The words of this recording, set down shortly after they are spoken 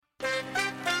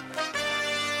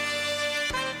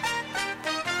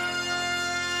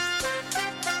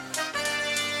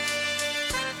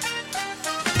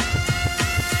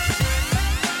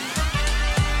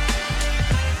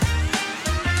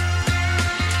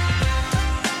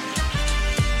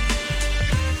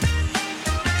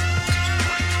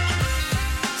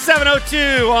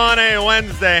7:02 on a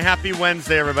Wednesday. Happy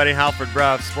Wednesday, everybody. Halford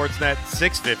Bruff, Sportsnet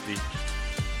 650.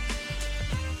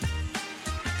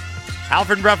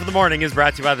 Halford and Bruff in the Morning is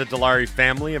brought to you by the Dilawri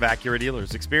family of Acura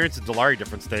dealers. Experience the Dilawri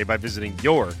difference day by visiting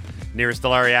your nearest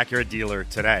Dilawri Acura dealer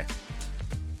today.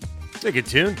 It's a good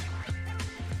tune.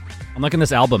 I'm liking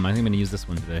this album. I think I'm going to use this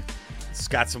one today. It's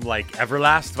got some,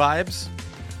 Everlast vibes.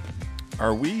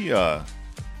 Are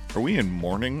we in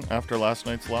mourning after last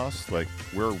night's loss?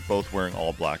 We're both wearing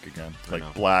all black again.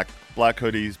 Black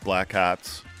hoodies, black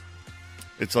hats.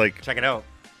 It's like, check it out.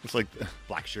 It's like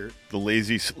black shirt. The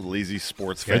lazy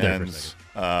sports fans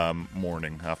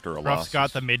mourning after a loss. Ruff's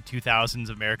got the mid-2000s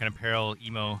American Apparel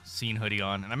emo scene hoodie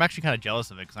on, and I'm actually kind of jealous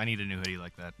of it because I need a new hoodie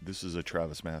like that. This is a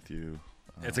Travis Matthew.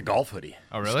 It's a golf hoodie.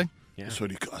 Oh, really? Yeah. This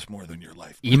hoodie costs more than your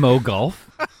life. Emo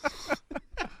golf?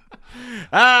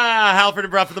 Halford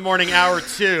and Bruff in the Morning, Hour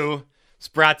 2. It's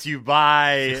brought to you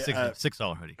by...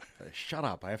 $6 hoodie. Shut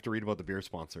up. I have to read about the beer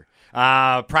sponsor.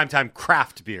 Primetime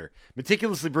Craft Beer.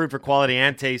 Meticulously brewed for quality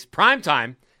and taste.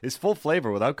 Primetime is full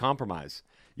flavor without compromise.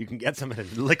 You can get some at a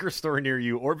liquor store near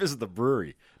you or visit the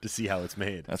brewery to see how it's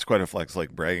made. That's quite a flex,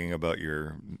 bragging about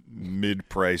your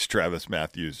mid-price Travis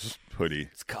Matthews hoodie.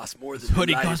 It costs more than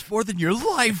hoodie costs more than your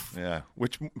life. Yeah,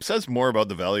 which says more about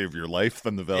the value of your life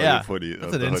than the value of hoodie.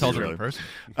 That's an insult to a person.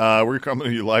 We're coming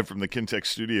to you live from the Kintec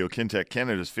studio. Kintec,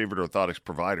 Canada's favorite orthotics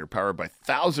provider, powered by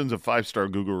thousands of 5-star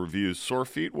Google reviews. Sore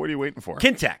feet, what are you waiting for?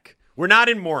 Kintec, we're not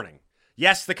in mourning.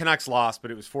 Yes, the Canucks lost,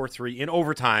 but it was 4-3 in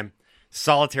overtime.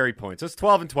 Solitary points. It's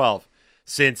 12-12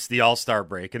 since the All-Star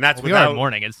break, and that's we are in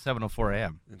morning. It's 7:04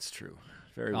 a.m. It's true.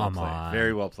 Very well played.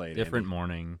 Very well played. Different Andy.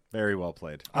 Morning. Very well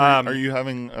played. Are you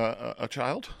having a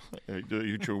child? Are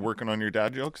you working on your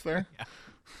dad jokes there?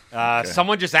 Yeah. Okay.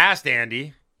 Someone just asked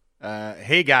Andy,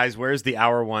 hey guys, where's the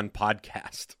Hour 1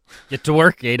 podcast? Get to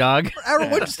work, dog. Hour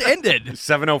 1 just ended.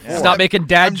 7:04. Stop making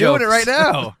dad jokes. I'm doing it right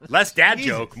now. Less dad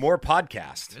joke, more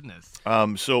podcast. Goodness.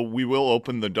 So we will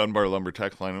open the Dunbar Lumber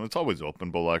text line, and it's always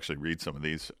open, but we'll actually read some of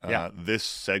these this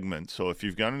segment. So if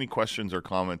you've got any questions or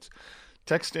comments,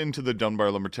 text into the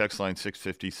Dunbar Lumber text line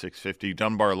 650-650.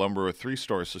 Dunbar Lumber with 3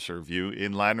 stores to serve you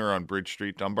in Ladner on Bridge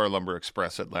Street, Dunbar Lumber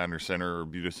Express at Ladner Center or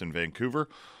Arbutus in Vancouver,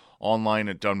 online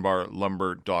at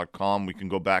dunbarlumber.com. We can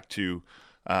go back to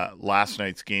last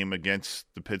night's game against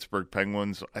the Pittsburgh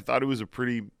Penguins. I thought it was a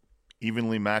pretty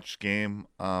evenly matched game.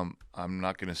 I'm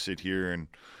not going to sit here and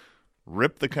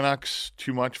rip the Canucks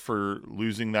too much for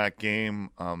losing that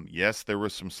game. Yes, there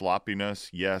was some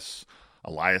sloppiness. Yes,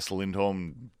 Elias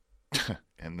Lindholm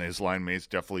and his line mates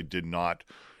definitely did not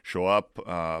show up.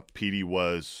 Petey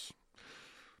was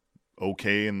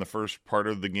okay in the first part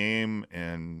of the game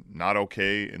and not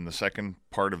okay in the second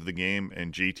part of the game,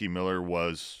 and JT Miller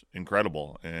was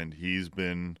incredible, and he's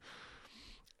been,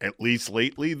 at least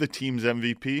lately, the team's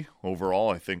MVP.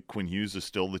 Overall, I think Quinn Hughes is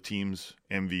still the team's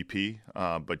MVP,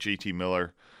 but JT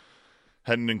Miller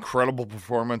had an incredible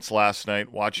performance last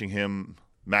night, watching him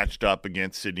matched up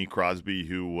against Sidney Crosby,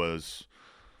 who was,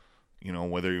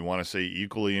 whether you want to say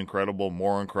equally incredible,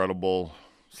 more incredible,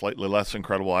 slightly less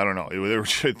incredible, I don't know.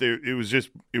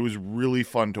 It was really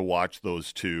fun to watch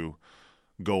those two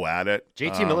go at it.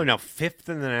 JT Miller now 5th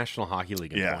in the National Hockey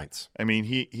League in points. I mean,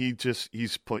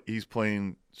 he's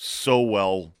playing so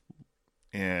well,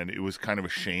 and it was kind of a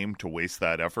shame to waste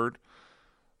that effort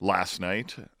last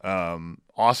night.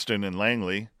 Austin and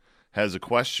Langley has a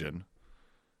question,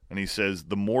 and he says,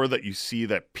 the more that you see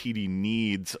that Petey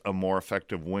needs a more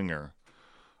effective winger,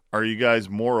 are you guys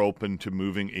more open to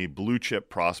moving a blue chip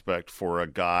prospect for a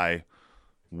guy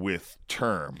with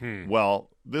term? Well,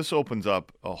 this opens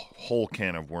up a whole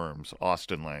can of worms,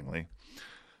 Austin Langley,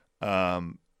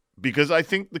 because I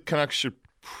think the Canucks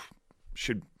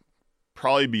should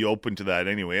probably be open to that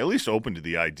anyway, at least open to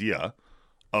the idea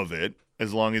of it,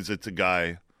 as long as it's a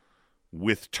guy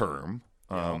with term.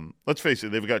 Let's face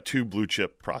it, they've got 2 blue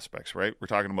chip prospects, right? We're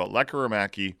talking about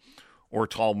Lekkerimaki or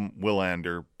Tom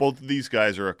Willander. Both of these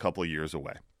guys are a couple of years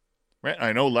away, right?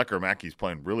 I know Lekkermaki's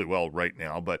playing really well right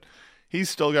now, but he's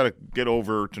still got to get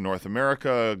over to North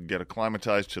America, get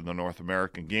acclimatized to the North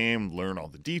American game, learn all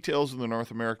the details of the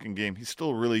North American game. He's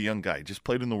still a really young guy. He just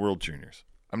played in the World Juniors.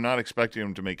 I'm not expecting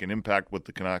him to make an impact with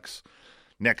the Canucks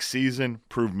next season.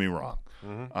 Prove me wrong.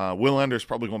 Willander's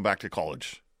probably going back to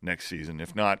college next season.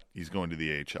 If not, he's going to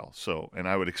the AHL. And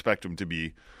I would expect him to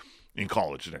be in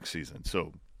college next season.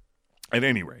 So, at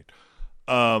any rate,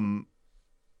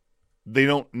 they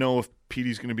don't know if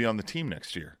Petey's going to be on the team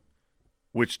next year,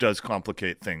 which does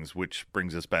complicate things, which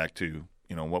brings us back to,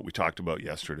 what we talked about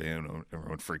yesterday. And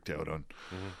everyone freaked out on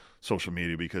social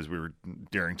media because we were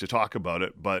daring to talk about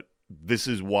it. But this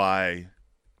is why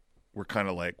we're kind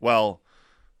of like, well,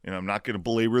 and I'm not going to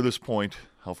belabor this point.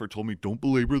 Halford told me don't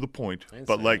belabor the point,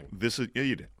 but like this is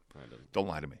you did. Don't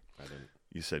lie to me. I didn't.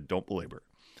 You said don't belabor it,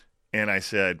 and I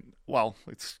said, well,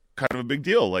 it's kind of a big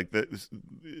deal. Like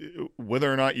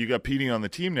whether or not you got Petey on the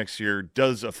team next year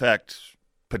does affect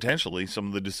potentially some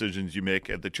of the decisions you make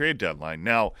at the trade deadline.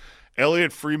 Now,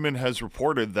 Elliot Friedman has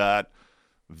reported that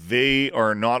they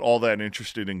are not all that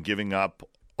interested in giving up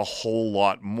a whole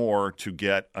lot more to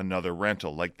get another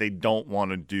rental. Like they don't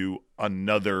want to do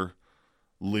another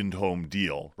Lindholm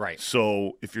deal. Right.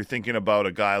 So if you're thinking about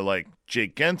a guy like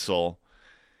Jake Gensel,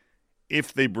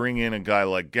 if they bring in a guy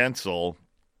like Gensel,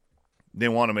 they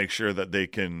want to make sure that they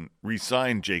can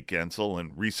re-sign Jake Gensel,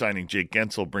 and re-signing Jake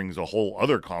Gensel brings a whole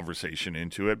other conversation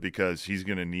into it because he's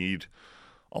going to need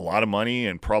a lot of money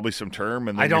and probably some term.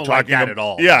 And then I don't like that at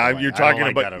all. Yeah, you're talking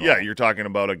like about you're talking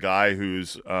about a guy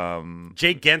who's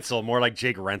Jake Gensel, more like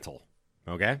Jake Rental.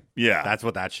 Okay, yeah, that's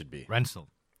what that should be. Rental.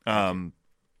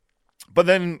 But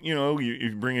then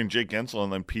you bring in Jake Gensel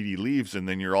and then PD leaves, and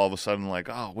then you're all of a sudden like,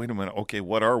 oh, wait a minute, okay,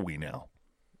 what are we now?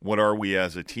 What are we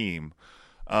as a team?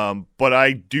 But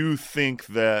I do think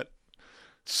that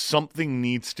something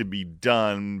needs to be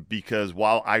done because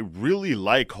while I really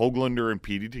like Höglander and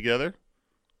Petey together,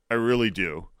 I really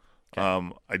do.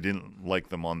 Okay. I didn't like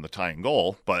them on the tying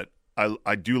goal, but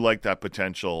I do like that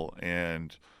potential.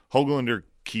 And Höglander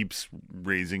keeps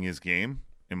raising his game,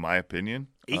 in my opinion.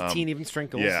 18 even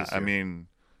strength goals. Yeah, this year. I mean,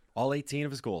 all 18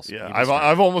 of his goals. Yeah,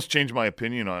 I've almost changed my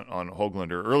opinion on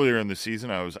Höglander. Earlier in the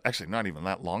season, I was actually not even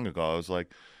that long ago. I was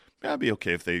like, yeah, it'd be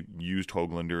okay if they used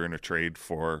Höglander in a trade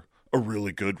for a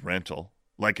really good rental,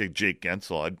 like a Jake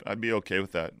Gensel. I'd be okay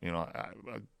with that.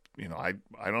 I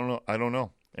don't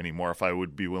know anymore if I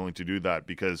would be willing to do that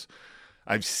because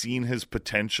I've seen his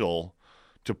potential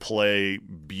to play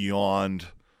beyond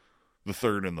the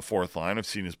third and the fourth line. I've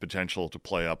seen his potential to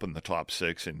play up in the top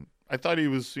six, and I thought he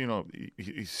was,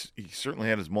 he certainly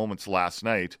had his moments last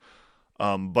night.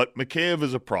 But Mikheyev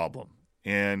is a problem,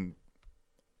 and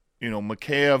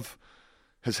Mikheyev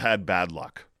has had bad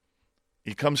luck.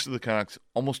 He comes to the Canucks,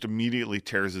 almost immediately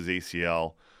tears his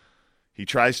ACL. He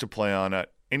tries to play on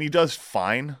it, and he does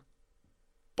fine.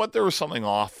 But there was something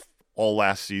off all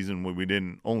last season when we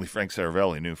didn't. Only Frank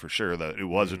Saravelli knew for sure that it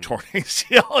was a torn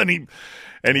ACL,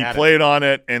 and he played on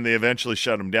it, and they eventually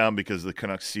shut him down because the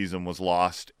Canucks season was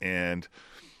lost. And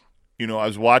I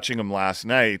was watching him last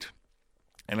night,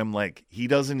 and I'm like, he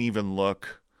doesn't even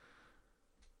look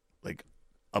like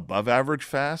above average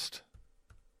fast.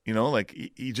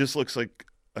 He just looks like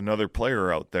another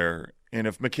player out there. And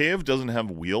if Mikheyev doesn't have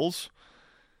wheels,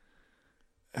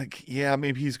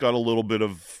 maybe he's got a little bit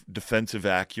of defensive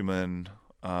acumen,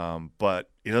 but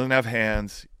he doesn't have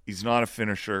hands. He's not a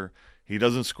finisher. He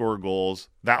doesn't score goals.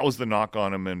 That was the knock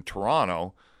on him in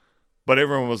Toronto. But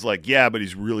everyone was like, yeah, but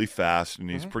he's really fast and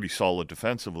he's pretty solid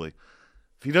defensively.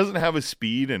 If he doesn't have his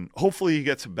speed, and hopefully he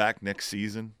gets it back next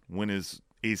season when his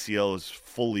ACL is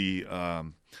fully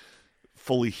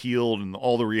healed and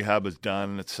all the rehab is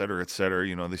done, et cetera, et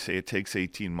cetera. They say it takes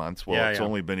 18 months. Well, it's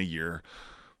only been a year.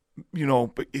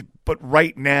 But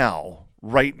right now,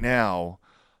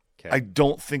 okay. I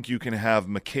don't think you can have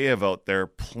Mikheyev out there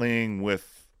playing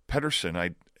with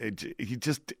Pettersson.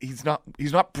 He's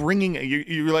not bringing.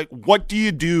 You're like, what do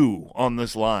you do on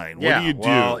this line? What do you do?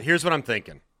 Well, here's what I'm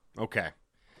thinking. Okay,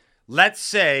 let's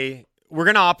say we're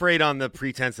gonna operate on the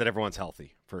pretense that everyone's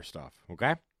healthy. First off,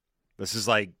 okay, this is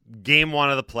like game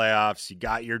one of the playoffs. You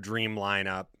got your dream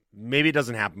lineup. Maybe it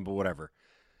doesn't happen, but whatever.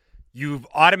 You've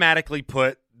automatically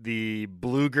put the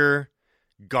Bluger,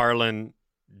 Garland,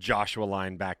 Joshua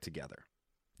line back together.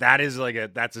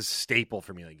 That's a staple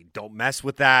for me. Like, don't mess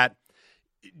with that.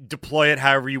 Deploy it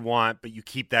however you want, but you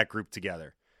keep that group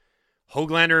together.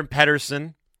 Höglander and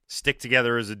Pettersson stick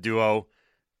together as a duo.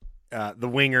 The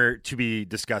winger to be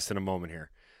discussed in a moment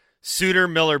here. Suter,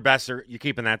 Miller, Besser, you're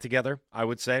keeping that together, I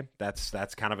would say. That's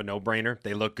kind of a no-brainer.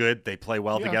 They look good. They play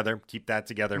well together. Keep that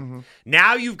together. Mm-hmm.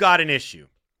 Now you've got an issue.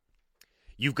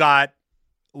 You've got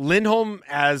Lindholm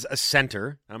as a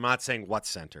center. I'm not saying what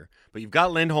center, but you've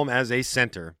got Lindholm as a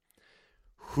center.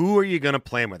 Who are you going to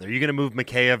play him with? Are you going to move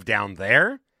Mikheyev down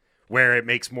there where it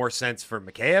makes more sense for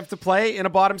Mikheyev to play in a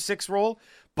bottom six role?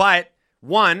 But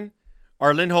one,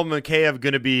 are Lindholm and Mikheyev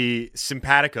going to be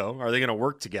simpatico? Are they going to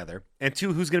work together? And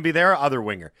two, who's going to be their other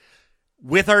winger?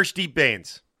 With Arshdeep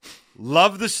Bains.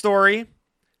 Love the story.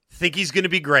 Think he's going to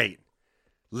be great.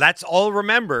 Let's all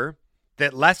remember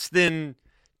that less than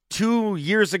 2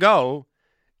 years ago,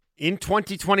 in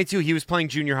 2022, he was playing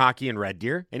junior hockey in Red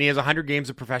Deer, and he has 100 games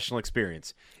of professional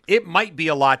experience. It might be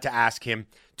a lot to ask him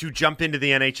to jump into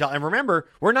the NHL. And remember,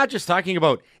 we're not just talking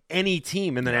about any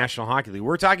team in the National Hockey League.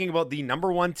 We're talking about the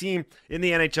number one team in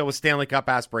the NHL with Stanley Cup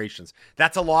aspirations.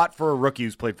 That's a lot for a rookie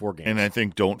who's played 4 games. And I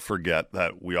think don't forget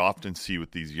that we often see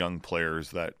with these young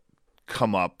players that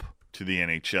come up to the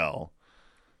NHL,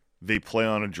 they play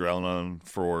on adrenaline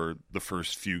for the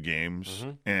first few games,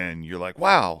 and you're like,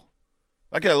 wow,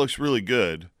 that guy looks really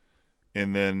good.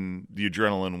 And then the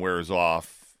adrenaline wears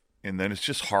off, and then it's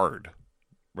just hard,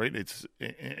 right?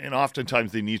 And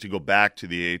oftentimes they need to go back to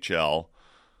the AHL.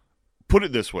 Put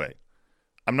it this way.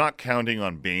 I'm not counting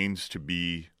on Baines to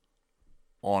be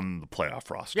on the playoff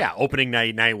roster. Yeah, opening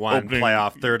night, night one,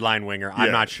 playoff, third-line winger.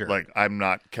 I'm not sure. I'm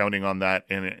not counting on that.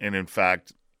 And in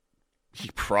fact, he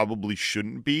probably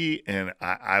shouldn't be. And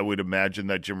I would imagine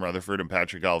that Jim Rutherford and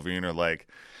Patrick Alvin are like,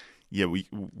 yeah,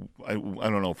 I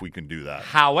don't know if we can do that.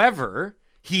 However,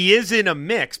 he is in a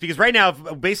mix because right now,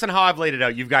 based on how I've laid it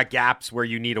out, you've got gaps where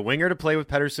you need a winger to play with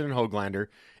Pettersson and Höglander.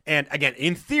 And again,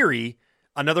 in theory,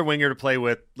 another winger to play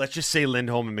with, let's just say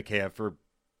Lindholm and Mikheyev for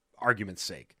argument's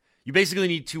sake. You basically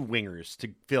need 2 wingers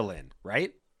to fill in,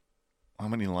 right? How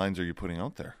many lines are you putting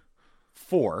out there?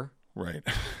 4. Right.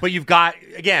 But you've got,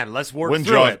 again, let's work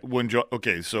through it.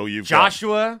 Okay, so you've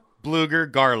Joshua, Blueger,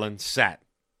 Garland, set.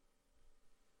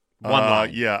 One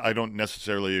line. Yeah, I don't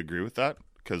necessarily agree with that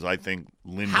because I think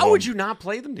Lindholm. How would you not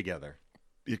play them together?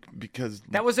 Because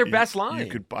that was their best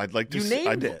line. I'd like to.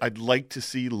 Named it. I'd like to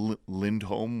see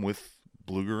Lindholm with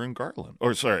Blueger and Garland,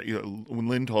 or sorry,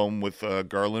 Lindholm with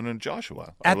Garland and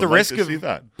Joshua. At the risk of see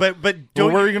that, but where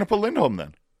are you going to put Lindholm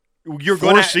then? You're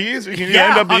 4C? Can you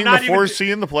end up being the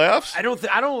 4C in the playoffs? I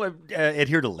don't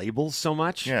adhere to labels so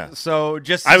much. Yeah. So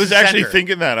just I was actually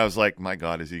thinking that. I was like, my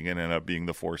God, is he going to end up being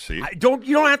the 4C?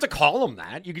 You don't have to call him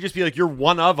that. You could just be like, you're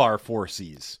one of our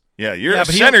 4Cs. Yeah, you're a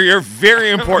center. You're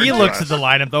very important. He looks at the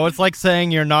lineup, though. It's like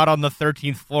saying you're not on the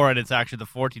 13th floor and it's actually the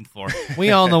 14th floor. We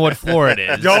all know what floor it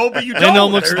is. No, but you don't.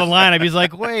 Lindholm looks at the lineup. He's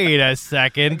like, wait a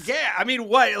second. Yeah, I mean,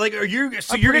 what? Like, are you?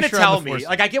 So you're going to tell me?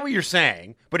 Like, I get what you're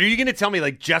saying, but are you going to tell me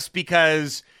like just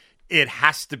because it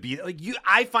has to be like you?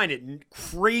 I find it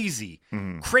crazy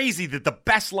that the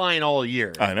best line all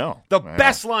year. I know the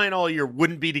best line all year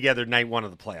wouldn't be together night one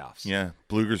of the playoffs. Yeah,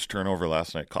 Bluger's turnover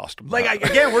last night cost him. Like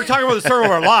again, we're talking about this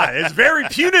turnover a lot. It's very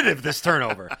punitive, this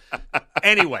turnover.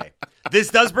 Anyway, this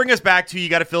does bring us back to you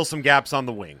got to fill some gaps on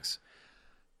the wings.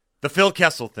 The Phil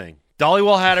Kessel thing.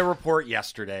 Dollywall had a report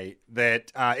yesterday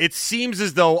that it seems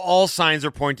as though all signs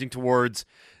are pointing towards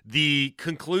the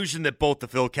conclusion that both the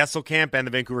Phil Kessel camp and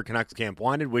the Vancouver Canucks camp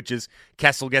wanted, which is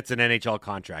Kessel gets an NHL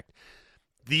contract.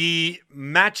 The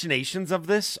machinations of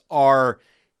this are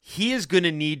he is going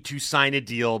to need to sign a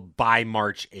deal by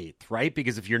March 8th, right?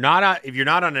 Because if you're not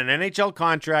on an NHL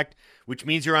contract, which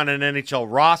means you're on an NHL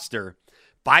roster,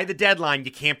 by the deadline,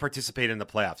 you can't participate in the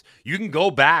playoffs. You can go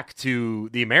back to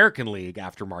the American League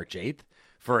after March 8th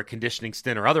for a conditioning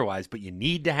stint or otherwise, but you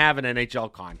need to have an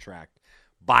NHL contract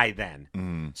by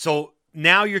then. So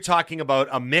now you're talking about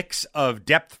a mix of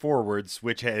depth forwards,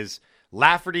 which has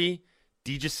Lafferty,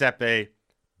 DiGiuseppe,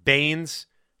 Baines,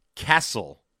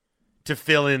 Kessel to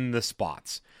fill in the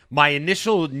spots. My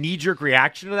initial knee-jerk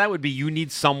reaction to that would be you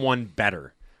need someone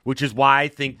better, which is why I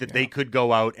think that they could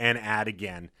go out and add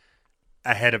again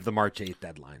ahead of the March 8th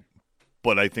deadline.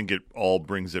 But I think it all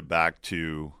brings it back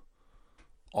to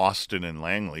Austin and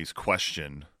Langley's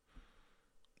question.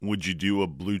 Would you do a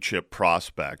blue chip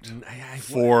prospect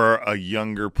for a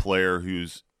younger player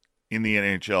who's in the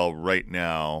NHL right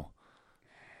now?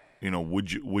 You know,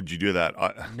 would you do that?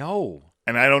 No.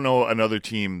 And I don't know another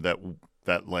team that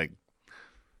like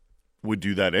would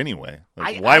do that anyway.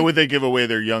 Like, why would they give away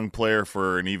their young player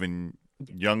for an even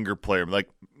younger player? Like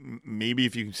maybe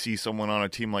if you can see someone on a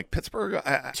team like Pittsburgh.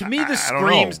 This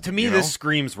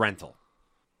screams rental.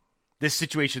 This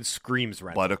situation screams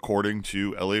rental. But according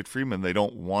to Elliot Friedman, they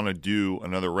don't want to do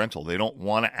another rental. They don't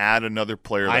want to add another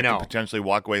player that can potentially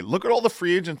walk away. Look at all the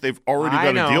free agents they've already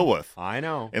got to deal with. I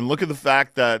know. And look at the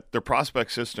fact that their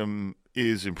prospect system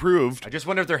is improved. I just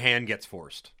wonder if their hand gets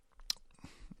forced.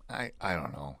 I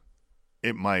don't know.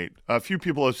 It might. A few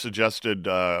people have suggested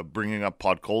bringing up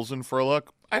Podkolzin for a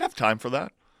look. I'd have time for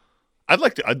that.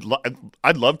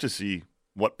 I'd love to see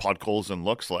what Podkolzin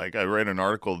looks like. I read an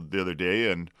article the other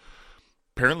day, and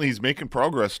apparently he's making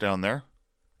progress down there.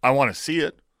 I want to see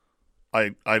it.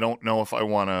 I don't know if I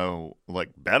want to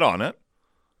bet on it.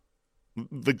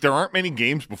 There aren't many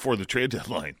games before the trade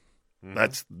deadline.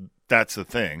 Mm-hmm. That's the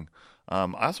thing. I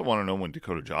also want to know when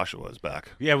Dakota Joshua is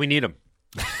back. Yeah, we need him.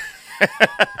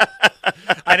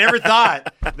 I never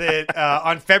thought that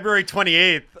on February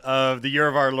 28th of the year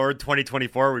of our Lord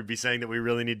 2024, we'd be saying that we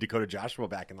really need Dakota Joshua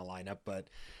back in the lineup, but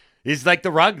He's like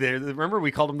the rug there. Remember,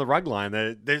 we called him the rug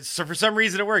line. So for some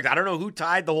reason, it worked. I don't know who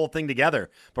tied the whole thing together,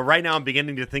 but right now I'm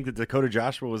beginning to think that Dakota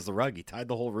Joshua was the rug. He tied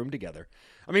the whole room together.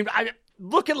 I mean,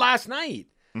 look at last night.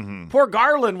 Mm-hmm. Poor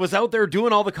Garland was out there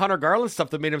doing all the Connor Garland stuff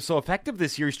that made him so effective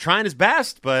this year. He's trying his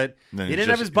best, but he didn't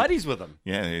have his buddies with him.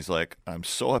 Yeah, he's like, I'm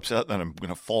so upset that I'm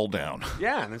going to fall down.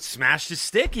 Yeah, and then smashed his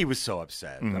stick. He was so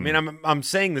upset. Mm-hmm. I mean, I'm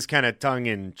saying this kind of tongue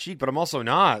in cheek, but I'm also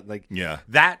not. Like,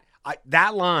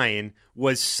 that line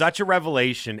was such a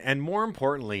revelation, and more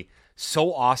importantly,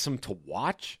 so awesome to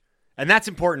watch. And that's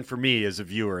important for me as a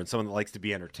viewer and someone that likes to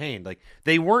be entertained. Like,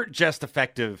 they weren't just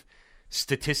effective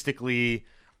statistically,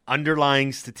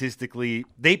 underlying statistically.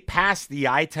 They passed the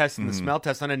eye test and the smell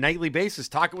test on a nightly basis.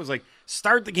 Tocchet was like,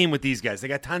 start the game with these guys. They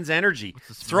got tons of energy.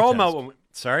 Throw them out.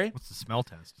 Sorry? What's the smell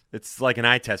test? It's like an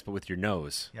eye test, but with your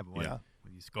nose. Yeah, but what? Yeah.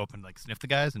 You just go up and like sniff the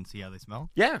guys and see how they smell?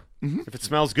 Yeah. Mm-hmm. If it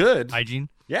smells good. Hygiene?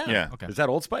 Yeah. Okay. Is that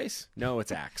Old Spice? No,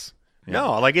 it's Axe. Yeah.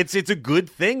 No, like it's a good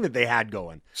thing that they had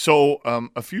going. So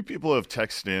a few people have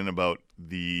texted in about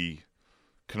the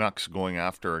Canucks going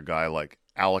after a guy like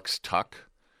Alex Tuch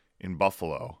in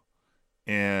Buffalo.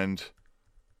 And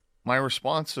my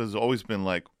response has always been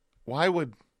like, why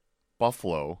would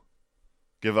Buffalo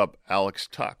give up Alex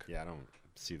Tuch? Yeah, I don't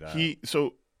see that.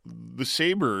 So the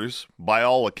Sabres, by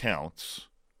all accounts,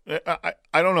 I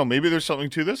don't know, maybe there's something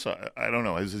to this. I don't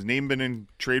know. Has his name been in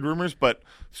trade rumors? But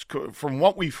from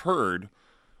what we've heard,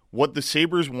 what the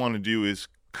Sabres want to do is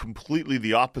completely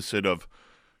the opposite of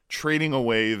trading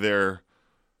away their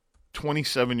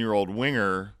 27-year-old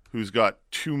winger who's got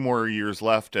 2 more years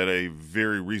left at a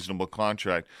very reasonable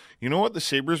contract. You know what the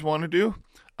Sabres want to do?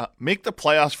 Make the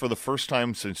playoffs for the first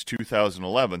time since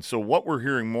 2011. So what we're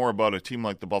hearing more about a team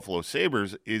like the Buffalo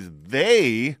Sabres is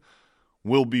they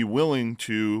will be willing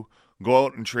to go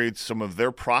out and trade some of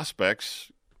their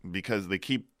prospects because they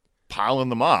keep piling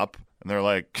them up. And they're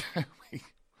like,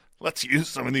 let's use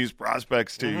some of these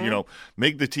prospects to,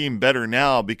 make the team better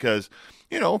now because,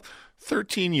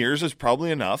 13 years is probably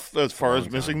enough as far as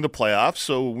missing the playoffs.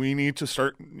 So we need to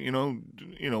start,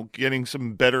 getting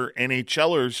some better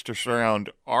NHLers to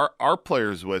surround our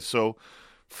players with. So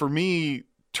for me,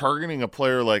 targeting a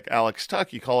player like Alex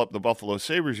Tuch, you call up the Buffalo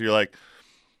Sabres, you're like,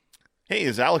 hey,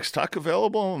 is Alex Tuch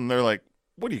available? And they're like,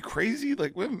 what, are you crazy?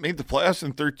 Like, we haven't made the playoffs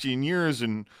in 13 years,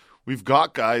 and we've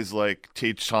got guys like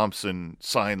Tage Thompson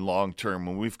signed long-term,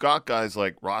 and we've got guys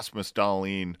like Rasmus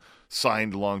Dahlin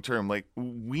signed long-term. Like,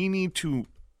 we need to,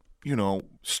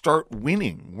 start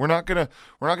winning. We're not gonna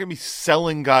be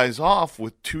selling guys off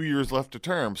with 2 years left to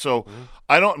term. So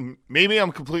maybe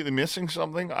I'm completely missing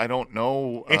something. I don't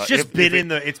know. It's just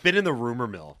it's been in the rumor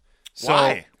mill. So,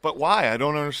 why? But why? I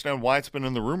don't understand why it's been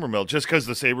in the rumor mill. Just because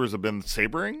the Sabres have been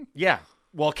sabering? Yeah.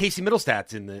 Well, Casey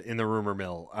Middlestat's in the rumor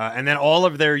mill, and then all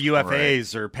of their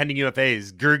UFAs or pending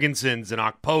UFAs, Gergensons and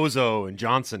Okposo and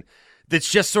Johnson. That's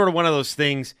just sort of one of those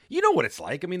things. You know what it's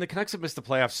like. I mean, the Canucks have missed the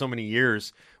playoffs so many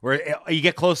years where you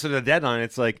get closer to the deadline.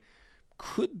 It's like,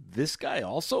 could this guy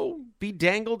also be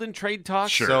dangled in trade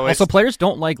talks? Sure. So also, players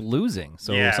don't like losing,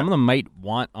 so some of them might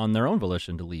want on their own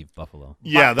volition to leave Buffalo.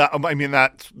 Yeah,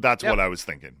 that's what I was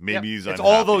thinking. Maybe he's unhappy. It's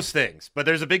all those things, but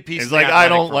there's a big piece. It's like, I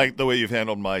don't like the way you've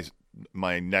handled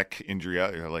my neck injury.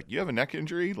 You're like, you have a neck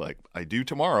injury? Like, I do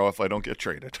tomorrow if I don't get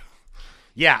traded.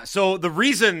 Yeah, so the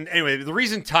reason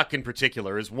Tuch in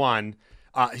particular is one,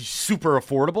 he's super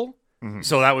affordable. Mm-hmm.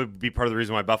 So that would be part of the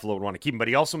reason why Buffalo would want to keep him. But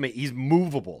he's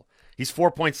movable. He's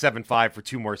 4.75 for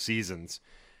 2 more seasons.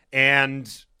 And,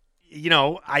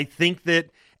 I think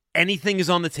that anything is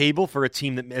on the table for a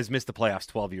team that has missed the playoffs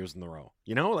 12 years in a row.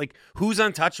 Like, who's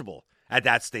untouchable at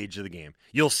that stage of the game?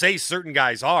 You'll say certain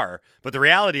guys are, but the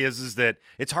reality is that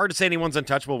it's hard to say anyone's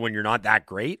untouchable when you're not that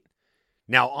great.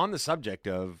 Now, on the subject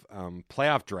of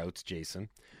playoff droughts, Jason,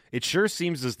 it sure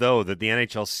seems as though that the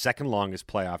NHL's second longest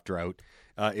playoff drought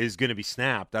is going to be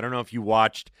snapped. I don't know if you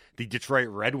watched the Detroit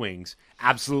Red Wings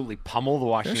absolutely pummel the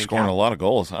Washington They're scoring a lot of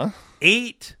goals, huh?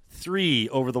 8-3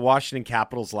 over the Washington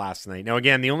Capitals last night. Now,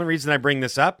 again, the only reason I bring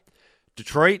this up,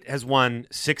 Detroit has won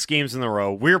 6 games in a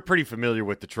row. We're pretty familiar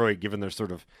with Detroit, given their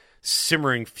sort of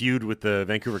simmering feud with the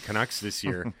Vancouver Canucks this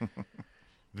year.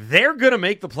 They're going to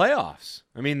make the playoffs.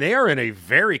 I mean, they are in a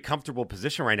very comfortable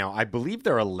position right now. I believe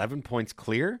they're 11 points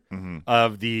clear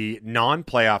of the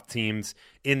non-playoff teams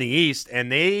in the East, and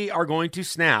they are going to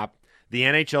snap the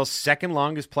NHL's second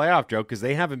longest playoff drought because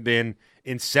they haven't been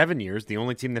in 7 years. The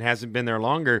only team that hasn't been there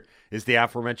longer is the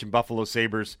aforementioned Buffalo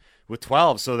Sabres with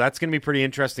 12. So that's going to be pretty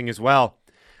interesting as well.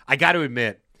 I got to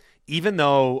admit, even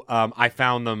though I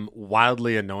found them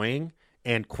wildly annoying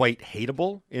and quite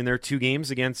hateable in their 2 games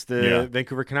against the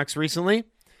Vancouver Canucks recently,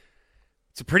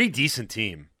 it's a pretty decent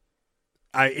team.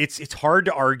 it's hard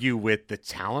to argue with the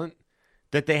talent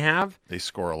that they have. They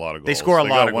score a lot of goals. They score a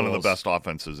lot of one goals. of the best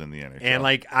offenses in the NHL. And,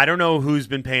 I don't know who's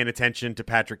been paying attention to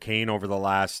Patrick Kane over the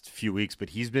last few weeks, but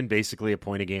he's been basically a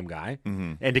point-a-game guy.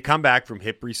 Mm-hmm. And to come back from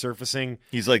hip resurfacing.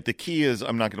 He's like, the key is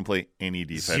I'm not going to play any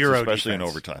defense, especially in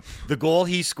overtime. The goal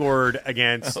he scored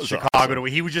against Chicago, awesome.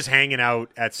 He was just hanging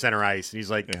out at center ice, and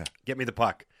he's like, get me the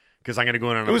puck, because I'm going to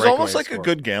go in on a breakaway. It was almost like a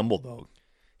good gamble, though.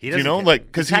 He doesn't,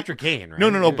 because Patrick Kane, right?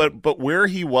 No, but where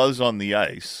he was on the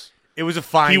ice, it was a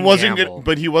fine gamble.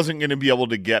 But he wasn't going to be able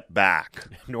to get back.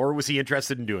 Nor was he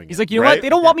interested in doing it. He's like, you know what? They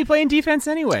don't want me playing defense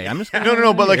anyway. I'm just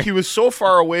no. But he was so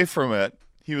far away from it.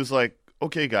 He was like,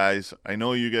 okay, guys, I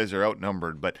know you guys are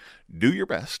outnumbered, but do your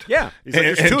best. Yeah, he's like,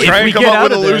 and try and come up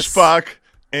with a loose puck,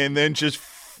 and then just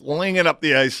fling it up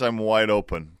the ice. I'm wide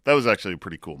open. That was actually a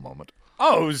pretty cool moment.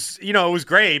 Oh, it was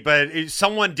great, but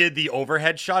someone did the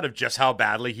overhead shot of just how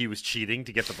badly he was cheating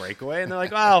to get the breakaway, and they're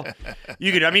like, well,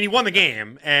 you could. I mean, he won the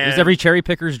game. And it was every cherry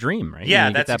picker's dream, right? Yeah,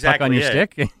 you that's get that exactly puck on your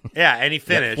it. stick. Yeah, and he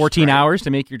finished. 14 hours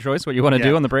to make your choice what you want to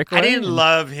do on the breakaway. I didn't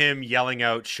love him yelling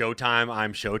out "Showtime,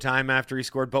 I'm Showtime" after he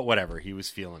scored, but whatever, he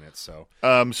was feeling it. So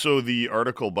the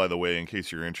article, by the way, in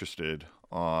case you're interested,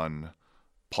 on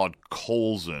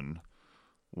Podkolzin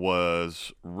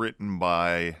was written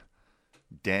by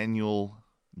Daniel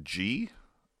G,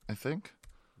 I think.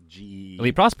 G.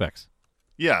 Elite Prospects.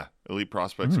 Yeah, Elite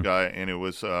Prospects guy, and it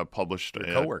was published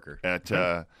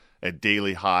at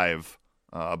Daily Hive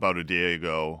about a day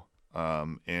ago.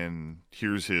 And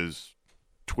here's his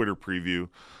Twitter preview.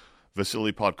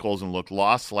 Vasily Podkolzin looked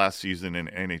lost last season in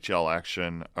NHL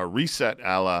action. A reset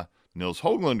a la Nils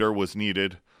Höglander was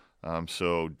needed.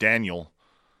 So Daniel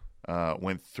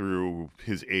went through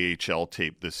his AHL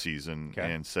tape this season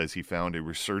and says he found a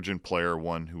resurgent player,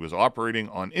 one who was operating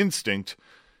on instinct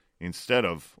instead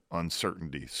of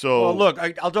uncertainty. So, well, look,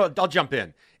 I'll jump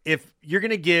in. If you're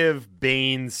going to give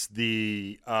Baines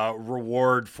the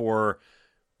reward for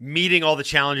meeting all the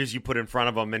challenges you put in front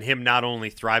of him and him not only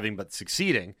thriving but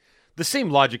succeeding, the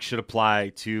same logic should apply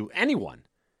to anyone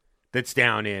that's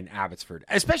down in Abbotsford,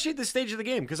 especially at this stage of the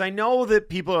game, because I know that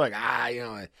people are like,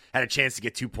 I had a chance to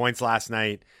get 2 points last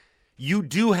night. You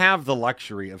do have the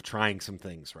luxury of trying some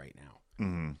things right now.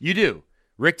 Mm-hmm. You do.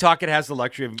 Rick Tocchet has the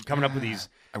luxury of coming up with these.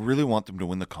 I really want them to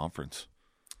win the conference.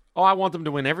 Oh, I want them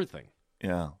to win everything.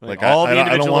 Yeah. All the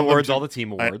individual awards, all the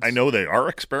team awards. I know they are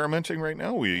experimenting right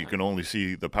now. You can only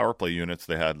see the power play units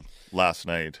they had last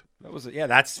night.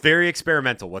 That's very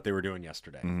experimental what they were doing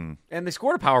yesterday. Mm-hmm. And they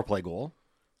scored a power play goal.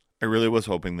 I really was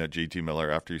hoping that JT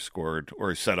Miller, after he scored or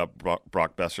he set up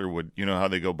Brock Besser, would, you know how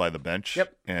they go by the bench?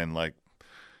 Yep. And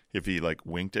if he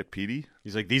winked at Petey,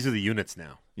 he's like, these are the units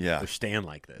now. Yeah. They're staying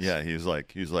like this. Yeah. He's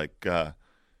like,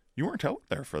 you weren't out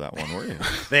there for that one, were you?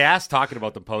 They asked talking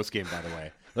about the post game, by the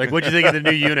way. Like, what'd you think of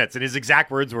the new units? And his exact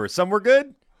words were, some were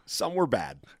good, some were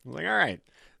bad. I'm like, all right.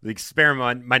 The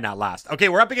experiment might not last. Okay,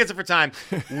 we're up against it for time.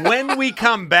 When we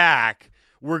come back,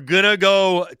 we're going to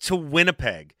go to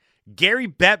Winnipeg. Gary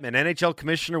Bettman, NHL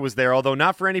commissioner, was there, although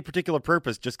not for any particular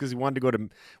purpose, just because he wanted to go to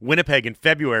Winnipeg in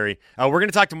February. We're going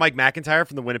to talk to Mike McIntyre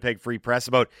from the Winnipeg Free Press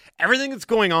about everything that's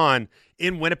going on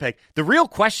in Winnipeg. The real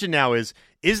question now is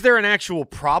there an actual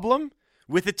problem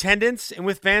with attendance and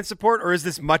with fan support, or is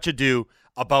this much ado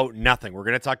about nothing? We're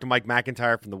going to talk to Mike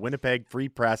McIntyre from the Winnipeg Free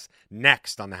Press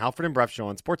next on the Halford and Bruff Show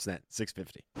on Sportsnet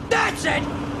 650. That's it!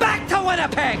 Back to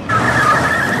Winnipeg!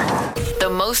 The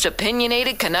most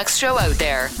opinionated Canucks show out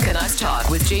there. Canucks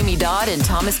Talk with Jamie Dodd and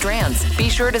Thomas Drance. Be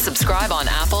sure to subscribe on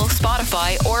Apple,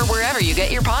 Spotify, or wherever you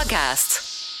get your podcasts.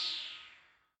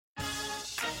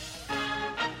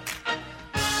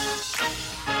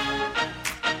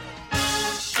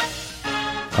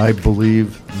 I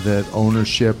believe that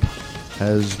ownership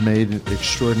has made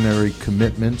extraordinary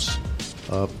commitments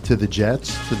to the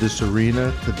Jets, to this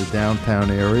arena, to the downtown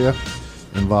area,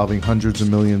 involving hundreds of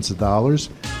millions of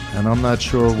dollars. And I'm not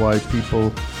sure why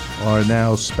people are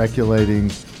now speculating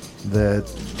that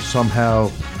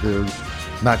somehow they're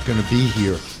not going to be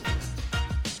here.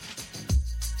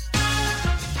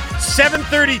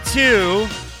 7:32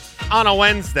 on a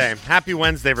Wednesday. Happy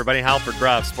Wednesday, everybody. Halford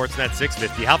Bruff, Sportsnet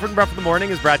 650. Halford and Bruff in the Morning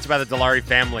is brought to you by the Dilawri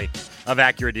family of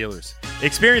Acura dealers.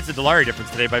 Experience the Dilawri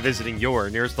difference today by visiting your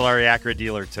nearest Dilawri Acura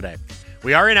dealer today.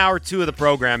 We are in hour 2 of the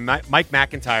program. Mike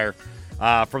McIntyre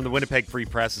from the Winnipeg Free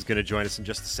Press is going to join us in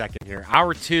just a second here.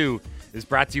 Hour 2 is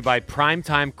brought to you by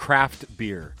Primetime Craft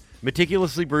Beer.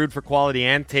 Meticulously brewed for quality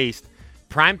and taste,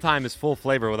 Primetime is full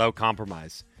flavor without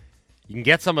compromise. You can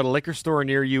get some at a liquor store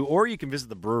near you, or you can visit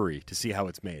the brewery to see how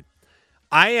it's made.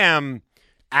 I am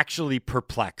actually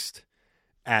perplexed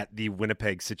at the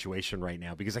Winnipeg situation right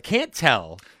now because I can't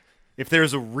tell if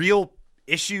there's a real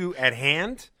issue at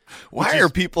hand? Why are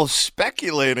people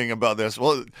speculating about this?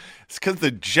 Well, it's because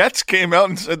the Jets came out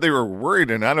and said they were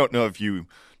worried, and I don't know if you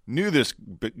knew this,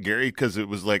 Gary, because it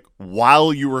was like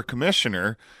while you were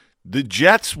commissioner, the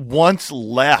Jets once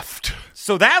left.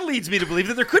 So that leads me to believe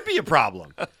that there could be a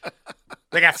problem.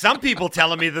 I got some people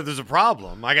telling me that there's a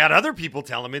problem. I got other people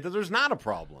telling me that there's not a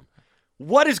problem.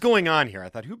 What is going on here? I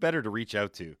thought, who better to reach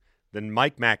out to than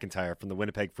Mike McIntyre from the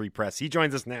Winnipeg Free Press. He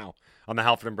joins us now on the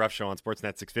Halford and Bruff Show on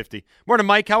Sportsnet 650. Morning,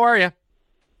 Mike. How are you?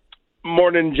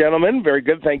 Morning, gentlemen. Very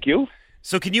good, thank you.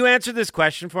 So can you answer this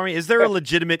question for me? Is there a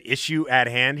legitimate issue at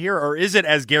hand here, or is it,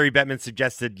 as Gary Bettman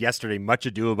suggested yesterday, much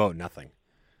ado about nothing?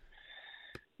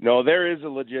 No, there is a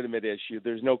legitimate issue.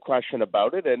 There's no question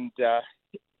about it. And,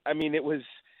 I mean, it was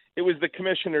the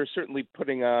commissioner certainly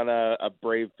putting on a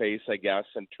brave face, I guess,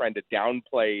 and trying to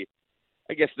downplay,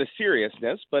 I guess, the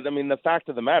seriousness. But, I mean, the fact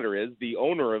of the matter is the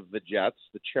owner of the Jets,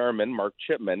 the chairman, Mark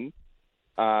Chipman,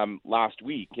 last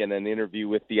week in an interview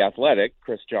with The Athletic,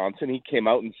 Chris Johnson, he came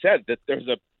out and said that there's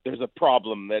a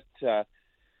problem, that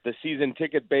the season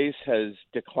ticket base has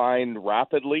declined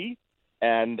rapidly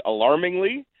and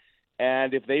alarmingly.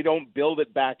 And if they don't build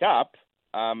it back up,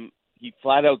 he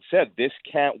flat out said this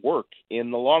can't work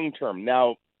in the long term.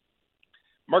 Now,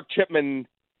 Mark Chipman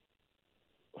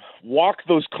walked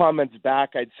those comments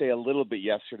back, I'd say, a little bit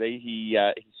yesterday. He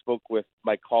spoke with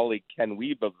my colleague Ken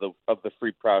Wiebe of the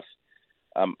Free Press.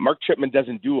 Mark Chipman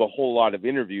doesn't do a whole lot of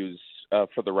interviews,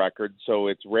 for the record, so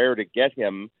it's rare to get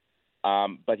him.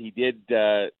 But he did,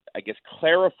 I guess,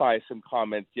 clarify some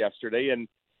comments yesterday. And,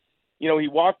 you know, he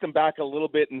walked them back a little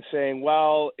bit and saying,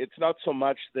 well, it's not so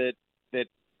much that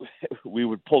we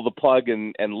would pull the plug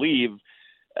and leave.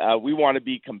 We want to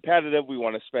be competitive. We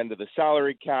want to spend to the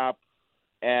salary cap.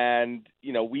 And,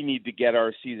 you know, we need to get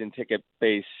our season ticket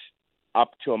base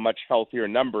up to a much healthier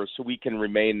number so we can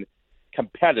remain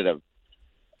competitive.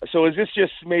 So is this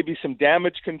just maybe some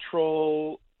damage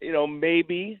control? You know,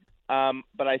 maybe.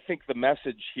 But I think the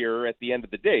message here at the end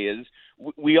of the day is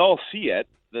we all see it.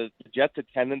 The Jets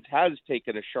attendance has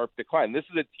taken a sharp decline. This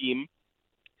is a team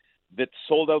that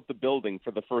sold out the building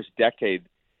for the first decade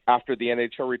after the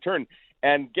NHL return.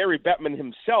 And Gary Bettman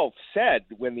himself said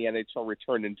when the NHL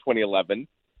returned in 2011,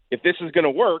 if this is going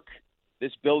to work,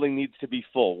 this building needs to be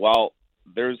full. Well,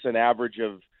 there's an average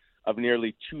of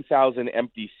nearly 2,000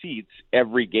 empty seats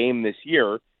every game this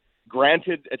year.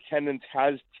 Granted, attendance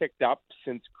has ticked up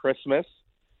since Christmas.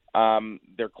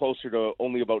 They're closer to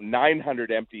only about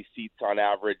 900 empty seats on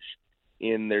average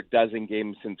in their dozen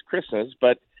games since Christmas,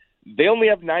 but they only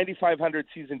have 9,500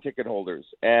 season ticket holders,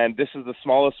 and this is the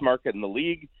smallest market in the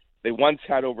league. They once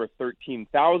had over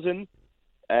 13,000,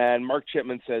 and Mark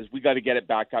Chipman says, we got to get it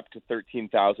back up to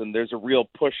 13,000. There's a real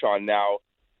push on now,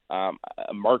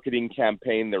 a marketing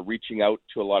campaign. They're reaching out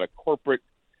to a lot of corporate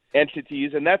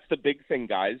entities, and that's the big thing,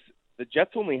 guys. The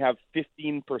Jets only have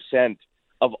 15%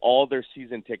 of all their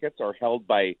season tickets are held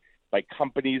by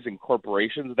companies and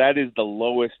corporations. That is the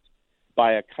lowest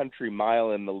by a country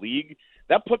mile in the league.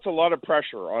 That puts a lot of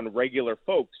pressure on regular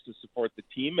folks to support the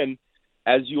team. And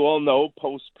as you all know,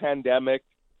 post-pandemic,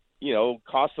 you know,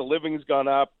 cost of living's gone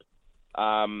up.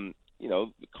 You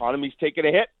know, the economy's taken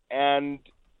a hit, and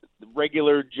the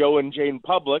regular Joe and Jane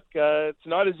public, it's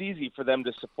not as easy for them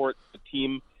to support the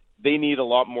team. They need a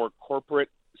lot more corporate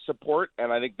support,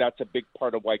 and I think that's a big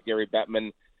part of why Gary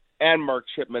Bettman and Mark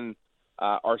Chipman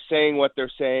are saying what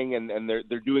they're saying, and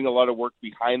they're doing a lot of work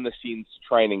behind the scenes to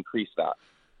try and increase that.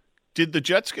 Did the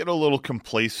Jets get a little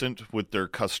complacent with their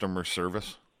customer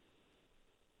service?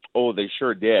 Oh, they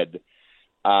sure did.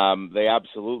 They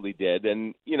absolutely did.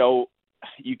 And, you know,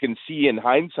 you can see in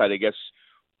hindsight, I guess,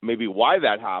 maybe why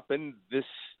that happened. This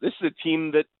is a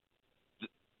team that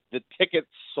the tickets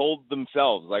sold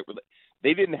themselves. Like,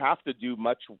 they didn't have to do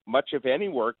much of any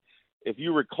work. If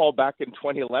you recall back in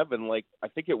 2011, like, I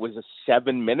think it was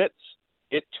 7 minutes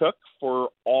it took for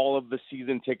all of the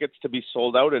season tickets to be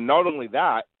sold out. And not only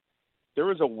that, there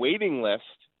was a waiting list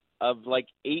of like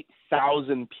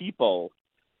 8,000 people,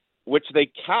 which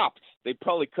they capped. They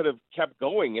probably could have kept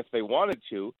going if they wanted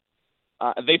to.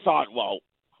 They thought, well,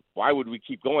 why would we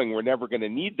keep going? We're never going to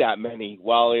need that many.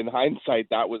 Well, in hindsight,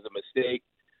 that was a mistake.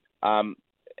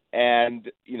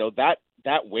 And, you know, that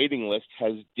waiting list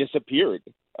has disappeared.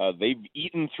 They've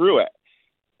eaten through it.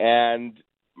 And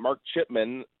Mark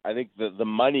Chipman, I think the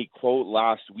money quote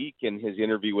last week in his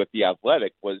interview with The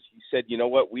Athletic was, he said, you know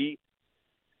what, we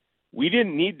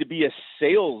didn't need to be a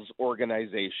sales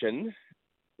organization.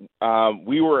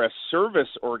 We were a service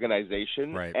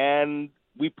organization, right, and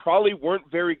we probably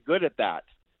weren't very good at that.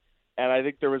 And I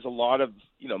think there was a lot of,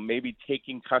 you know, maybe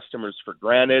taking customers for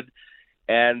granted.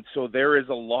 And so there is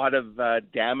a lot of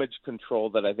damage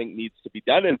control that I think needs to be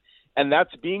done. And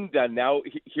that's being done now.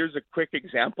 Here's a quick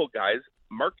example, guys.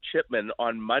 Mark Chipman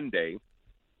on Monday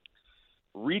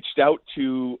reached out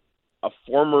to a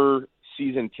former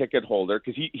season ticket holder,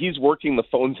 because he's working the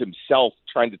phones himself,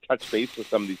 trying to touch base with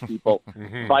some of these people,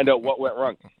 find out what went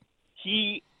wrong.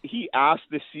 He asked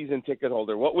this season ticket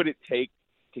holder, what would it take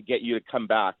to get you to come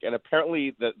back? And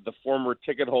apparently the former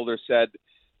ticket holder said,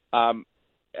 and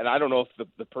I don't know if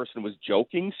the person was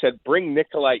joking, said, bring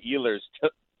Nikolai Ehlers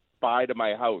by to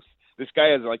my house. This guy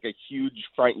has like a huge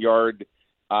front yard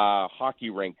hockey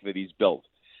rink that he's built.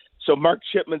 So Mark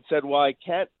Chipman said, well, I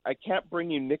can't bring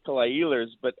you Nikolai Ehlers,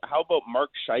 but how about Mark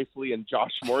Scheifele and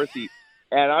Josh Morrissey?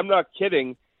 And I'm not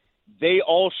kidding. They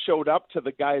all showed up to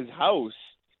the guy's house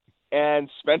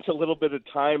and spent a little bit of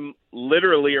time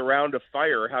literally around a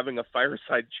fire, having a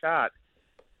fireside chat.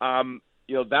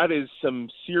 That is some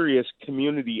serious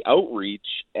community outreach,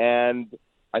 and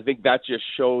I think that just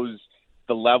shows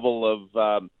the level of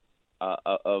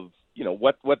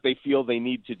what they feel they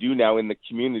need to do now in the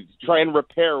community to try and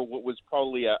repair what was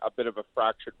probably a bit of a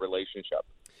fractured relationship.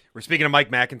 We're speaking to Mike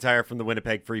McIntyre from the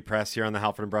Winnipeg Free Press here on the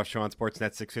Halford and Bruff Show on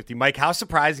Sportsnet 650. Mike, how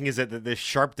surprising is it that this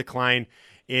sharp decline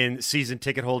in season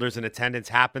ticket holders and attendance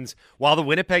happens while the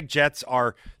Winnipeg Jets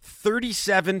are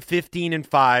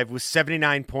 37-15-5 with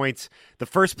 79 points, the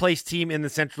first place team in the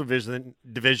Central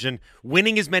Division,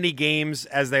 winning as many games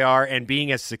as they are and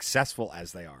being as successful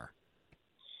as they are?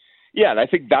 Yeah, and I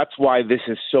think that's why this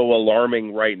is so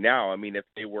alarming right now. I mean, if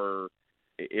the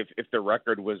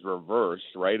record was reversed,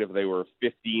 right, if they were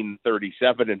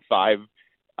 15-37-5,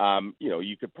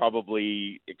 you could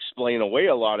probably explain away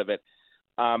a lot of it.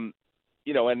 And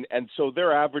so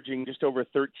they're averaging just over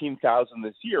 13,000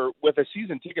 this year with a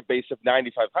season ticket base of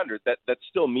 9,500. That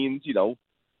still means,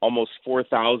 almost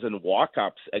 4,000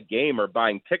 walk-ups a game are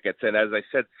buying tickets. And as I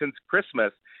said, since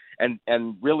Christmas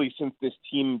and really since this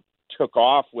team took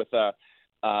off with a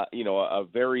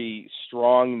very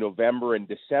strong November and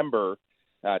December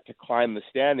to climb the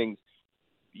standings,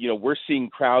 we're seeing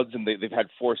crowds, and they've had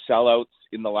 4 sellouts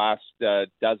in the last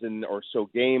dozen or so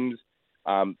games.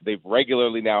 They've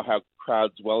regularly now had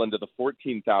crowds well into the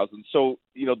 14,000. So,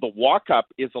 the walk-up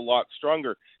is a lot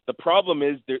stronger. The problem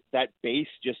is that base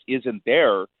just isn't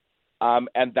there.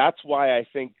 And that's why I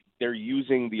think they're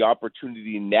using the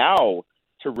opportunity now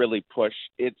to really push.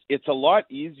 It's a lot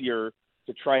easier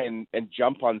to try and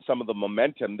jump on some of the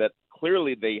momentum that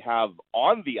clearly they have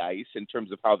on the ice in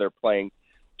terms of how they're playing,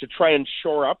 to try and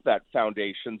shore up that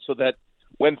foundation so that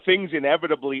when things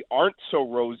inevitably aren't so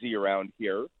rosy around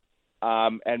here,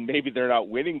 and maybe they're not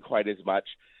winning quite as much,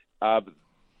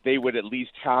 they would at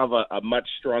least have a much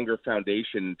stronger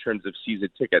foundation in terms of season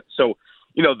tickets. So,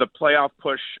 the playoff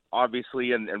push,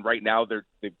 obviously, and right now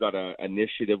they've got an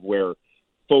initiative where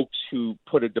folks who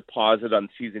put a deposit on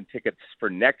season tickets for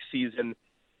next season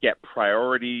get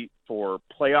priority for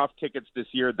playoff tickets this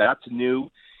year. That's new.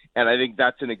 And I think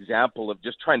that's an example of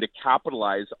just trying to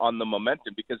capitalize on the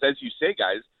momentum, because as you say,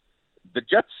 guys, the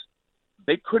Jets,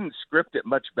 they couldn't script it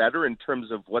much better in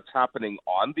terms of what's happening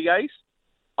on the ice.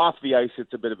 Off the ice,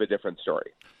 it's a bit of a different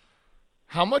story.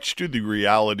 How much do the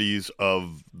realities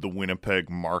of the Winnipeg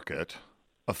market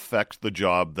affect the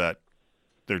job that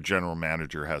their general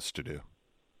manager has to do?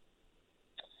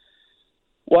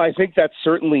 Well, I think that's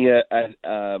certainly an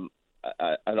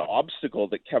obstacle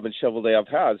that Kevin Cheveldayoff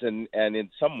has, and in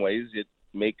some ways it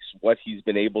makes what he's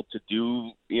been able to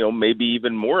do, maybe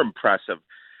even more impressive.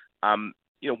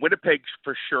 Winnipeg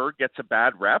for sure gets a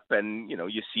bad rep, and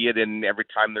you see it in every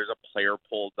time there's a player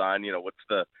poll done.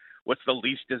 What's the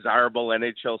least desirable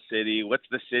NHL city? What's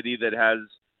the city that has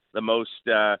the most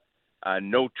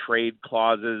no trade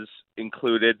clauses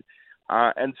included?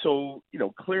 And so,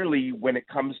 clearly when it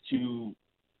comes to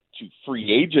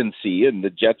free agency, and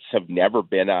the Jets have never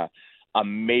been a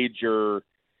major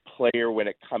player when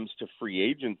it comes to free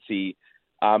agency,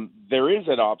 there is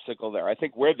an obstacle there. I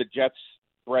think where the Jets'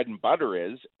 bread and butter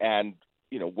is, and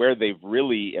where they've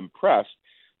really impressed,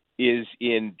 is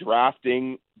in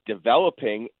drafting,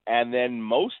 developing, and then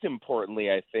most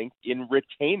importantly, I think, in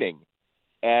retaining.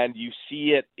 And you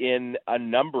see it in a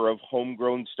number of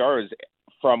homegrown stars,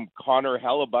 from Connor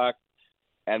Hellebuck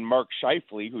and Mark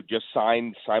Scheifele, who just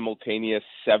signed simultaneous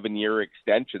 7-year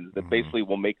extensions that basically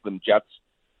will make them Jets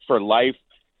for life.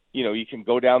 You can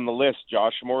go down the list: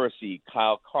 Josh Morrissey,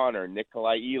 Kyle Connor,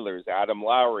 Nikolai Ehlers, Adam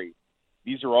Lowry.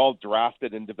 These are all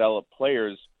drafted and developed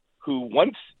players who,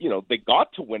 once they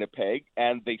got to Winnipeg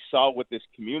and they saw what this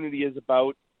community is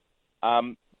about,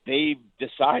 they've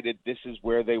decided this is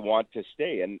where they want to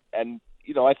stay. And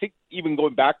I think even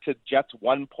going back to Jets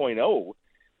 1.0,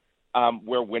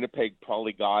 where Winnipeg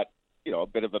probably got, a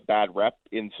bit of a bad rep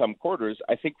in some quarters.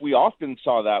 I think we often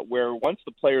saw that where once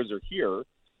the players are here,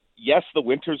 yes, the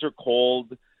winters are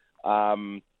cold.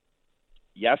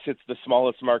 Yes, it's the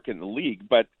smallest market in the league,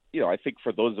 but, I think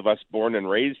for those of us born and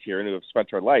raised here and who have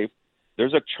spent our life,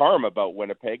 there's a charm about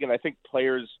Winnipeg. And I think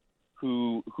players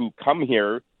who come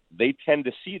here, they tend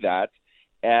to see that.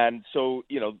 And so,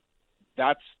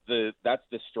 that's the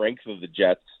strength of the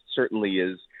Jets, certainly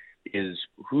is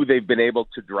who they've been able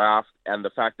to draft and the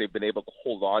fact they've been able to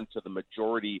hold on to the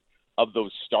majority of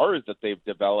those stars that they've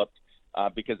developed,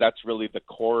 because that's really the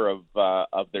core of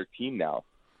their team now.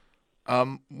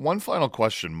 One final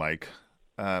question, Mike.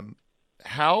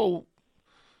 How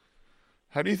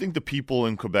do you think the people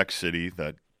in Quebec City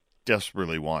that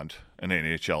desperately want an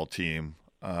NHL team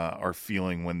are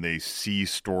feeling when they see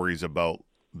stories about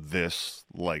this,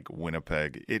 like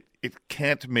Winnipeg? It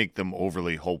can't make them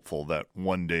overly hopeful that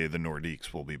one day the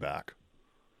Nordiques will be back.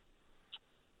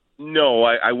 No,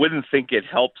 I wouldn't think it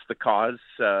helps the cause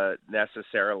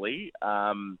necessarily,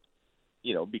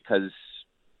 because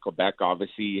Quebec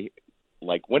obviously,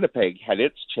 like Winnipeg, had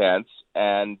its chance,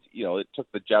 and it took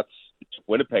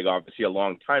Winnipeg obviously a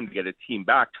long time to get a team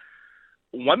back.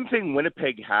 One thing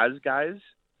Winnipeg has, guys,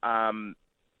 and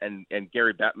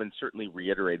Gary Bettman certainly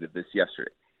reiterated this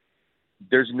yesterday,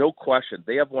 there's no question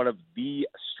they have one of the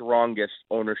strongest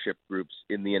ownership groups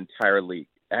in the entire league,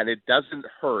 and it doesn't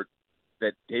hurt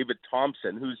that David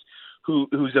Thompson,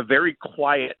 who's a very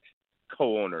quiet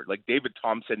co-owner, like David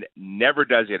Thompson never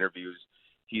does interviews.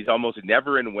 He's almost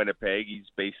never in Winnipeg. He's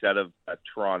based out of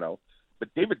Toronto.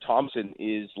 But David Thompson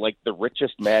is like the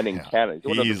richest man in Canada.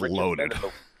 He's loaded.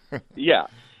 Yeah.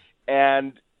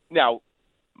 And now,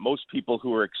 most people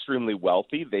who are extremely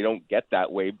wealthy, they don't get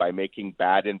that way by making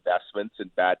bad investments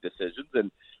and bad decisions.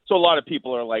 And so a lot of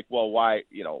people are like, well, why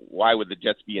would the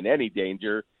Jets be in any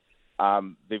danger?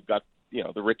 They've got,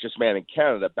 the richest man in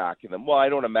Canada backing them. Well, I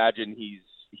don't imagine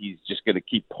he's just going to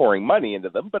keep pouring money into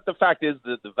them. But the fact is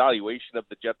that the valuation of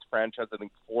the Jets franchise, I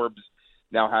think Forbes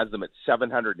now has them at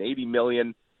 $780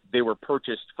 million. They were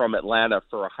purchased from Atlanta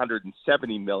for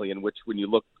 $170 million, which when you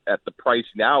look at the price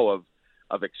now of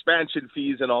expansion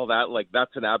fees and all that, like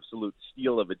that's an absolute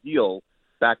steal of a deal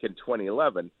back in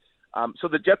 2011. So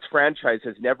the Jets franchise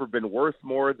has never been worth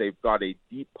more. They've got a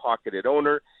deep-pocketed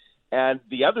owner. And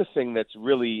the other thing that's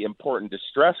really important to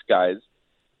stress, guys,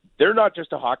 they're not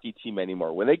just a hockey team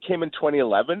anymore. When they came in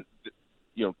 2011,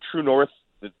 True North,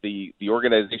 the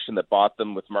organization that bought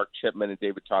them with Mark Chipman and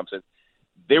David Thompson,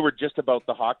 they were just about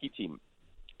the hockey team.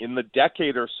 In the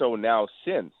decade or so now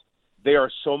since, they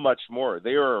are so much more.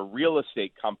 They are a real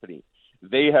estate company.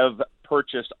 They have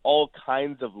purchased all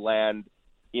kinds of land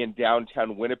in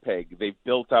downtown Winnipeg. They've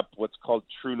built up what's called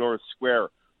True North Square,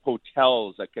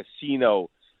 hotels, a casino,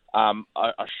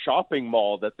 a shopping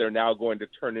mall that they're now going to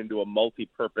turn into a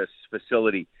multi-purpose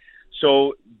facility.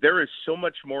 So there is so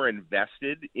much more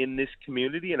invested in this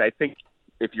community. And I think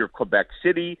if you're Quebec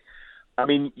City, I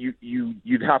mean,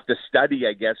 you'd have to study,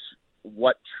 I guess,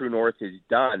 what True North has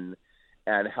done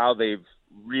and how they've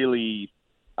really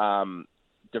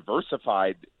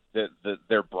diversified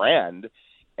their brand.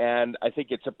 And I think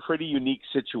it's a pretty unique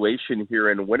situation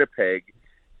here in Winnipeg.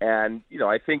 And,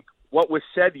 I think what was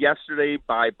said yesterday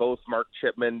by both Mark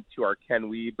Chipman to our Ken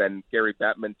Wiebe and Gary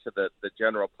Bettman to the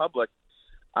general public,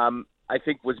 I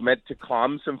think was meant to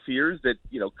calm some fears that,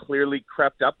 clearly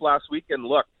crept up last week. And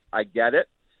look, I get it.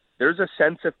 There's a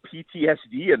sense of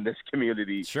PTSD in this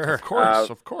community. Sure, of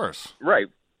course. Right.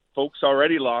 Folks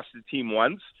already lost the team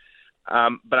once.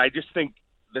 But I just think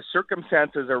the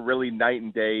circumstances are really night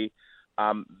and day.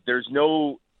 There's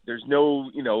no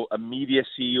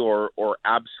immediacy or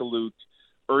absolute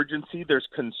urgency. There's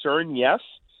concern, yes.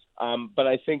 But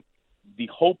I think the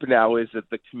hope now is that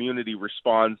the community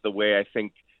responds the way I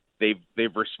think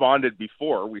they've responded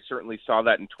before. We certainly saw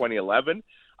that in 2011.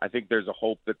 I think there's a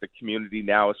hope that the community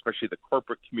now, especially the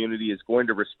corporate community, is going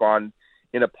to respond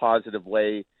in a positive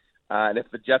way. And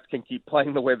if the Jets can keep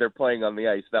playing the way they're playing on the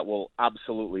ice, that will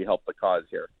absolutely help the cause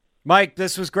here. Mike,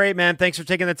 this was great, man. Thanks for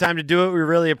taking the time to do it. We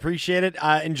really appreciate it.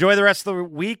 Enjoy the rest of the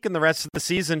week and the rest of the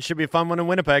season. Should be a fun one in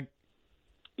Winnipeg.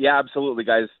 Yeah, absolutely,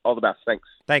 guys. All the best. Thanks.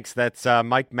 Thanks. That's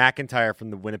Mike McIntyre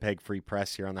from the Winnipeg Free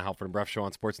Press here on the Halford and Bruff Show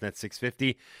on Sportsnet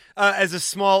 650. As a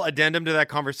small addendum to that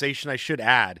conversation, I should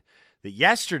add that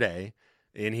yesterday,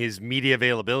 in his media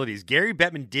availabilities, Gary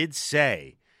Bettman did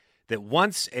say that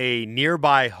once a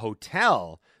nearby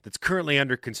hotel that's currently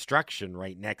under construction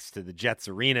right next to the Jets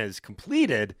Arena is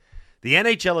completed, the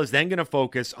NHL is then going to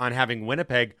focus on having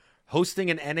Winnipeg hosting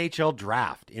an NHL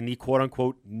draft in the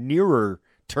quote-unquote nearer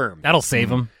term. That'll save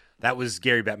them. That was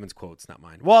Gary Bettman's quotes, not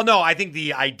mine. Well, no, I think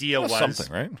the idea was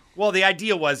something, right? Well, the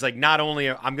idea was like not only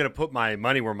I'm going to put my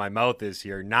money where my mouth is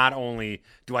here. Not only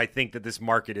do I think that this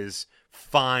market is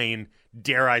fine,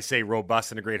 dare I say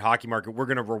robust and a great hockey market, we're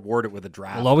going to reward it with a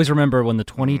draft. We'll always remember when the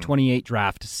 2028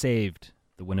 draft saved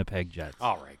the Winnipeg Jets.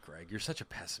 All right, Greg, you're such a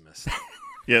pessimist.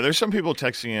 Yeah, there's some people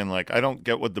texting in like, I don't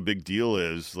get what the big deal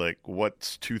is. Like,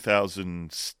 what's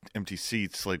 2,000 empty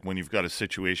seats like when you've got a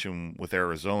situation with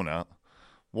Arizona?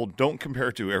 Well, don't compare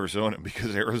it to Arizona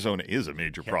because Arizona is a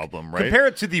major problem, right? Compare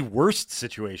it to the worst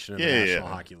situation in the National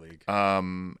Hockey League.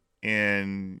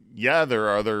 And yeah, there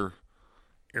are other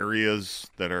areas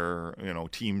that are,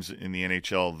 teams in the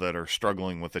NHL that are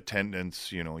struggling with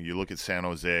attendance. You look at San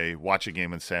Jose, watch a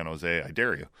game in San Jose, I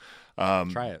dare you.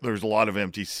 Try it. There's a lot of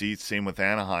empty seats. Same with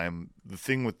Anaheim. The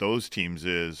thing with those teams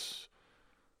is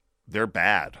they're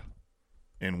bad,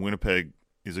 and Winnipeg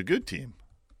is a good team.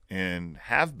 And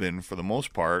have been for the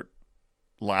most part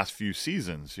last few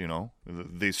seasons.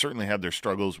 They certainly had their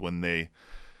struggles when they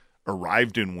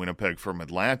arrived in Winnipeg from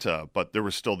Atlanta, but there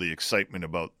was still the excitement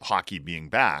about hockey being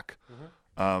back.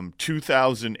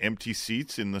 2,000 empty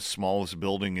seats in the smallest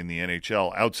building in the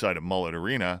NHL outside of Mullet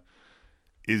Arena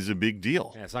is a big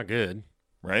deal. Yeah, it's not good,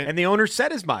 right? And the owner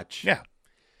said as much. Yeah.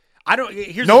 I don't.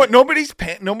 Here's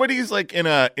nobody's like in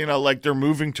a like they're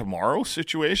moving tomorrow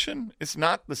situation. It's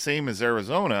not the same as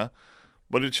Arizona,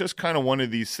 but it's just kind of one of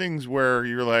these things where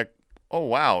you're like, oh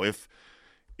wow, if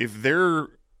they're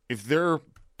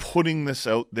putting this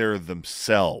out there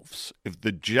themselves, if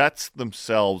the Jets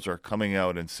themselves are coming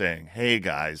out and saying, hey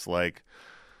guys, like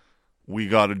we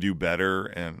got to do better,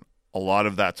 and a lot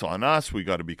of that's on us. We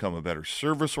got to become a better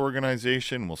service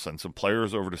organization. We'll send some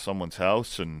players over to someone's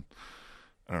house and,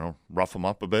 I don't know, rough them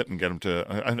up a bit and get them to.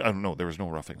 I don't know. There was no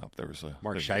roughing up. There was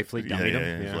Mark Scheifele dummied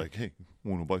him. He's like, "Hey,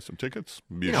 want to buy some tickets?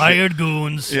 Hired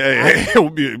goons." Yeah.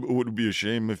 It would be a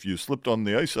shame if you slipped on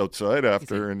the ice outside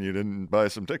after and you didn't buy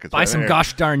some tickets. Buy some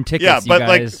gosh darn tickets. Yeah, but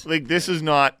guys. like this is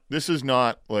not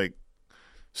like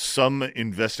some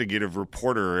investigative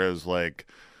reporter has like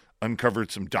uncovered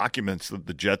some documents that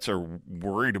the Jets are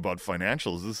worried about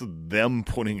financials. This is them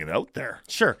putting it out there.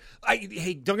 Sure.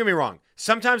 Hey, don't get me wrong.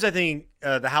 Sometimes I think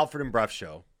the Halford and Bruff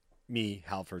show, me,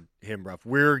 Halford, him, Bruff,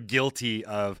 we're guilty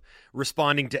of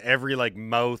responding to every like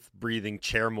mouth-breathing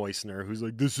chair moistener who's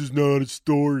like, this is not a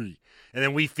story. And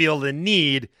then we feel the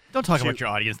need. Don't talk about your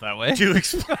audience that way.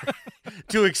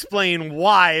 To explain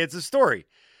why it's a story.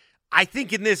 I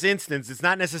think in this instance, it's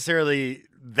not necessarily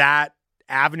that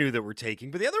avenue that we're taking,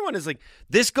 but the other one is like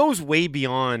this goes way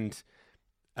beyond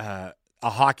a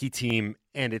hockey team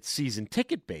and its season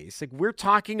ticket base. Like we're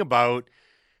talking about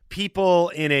people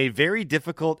in a very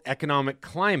difficult economic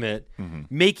climate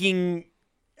making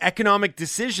economic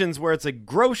decisions where it's like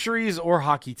groceries or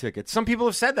hockey tickets. Some people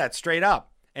have said that straight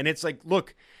up, and it's like,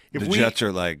 look, if the Jets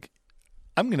are like,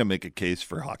 I'm going to make a case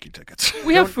for hockey tickets.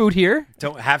 We have food here.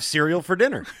 Don't have cereal for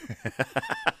dinner.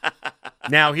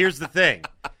 Now here's the thing.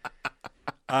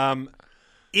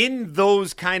 In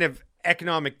those kind of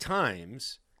economic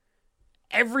times,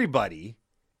 everybody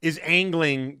is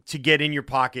angling to get in your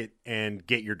pocket and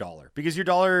get your dollar because your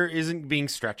dollar isn't being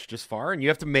stretched as far, and you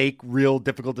have to make real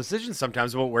difficult decisions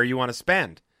sometimes about where you want to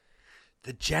spend.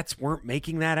 The Jets weren't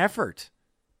making that effort.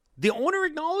 The owner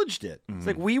acknowledged it. It's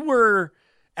like we were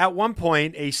at one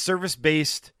point we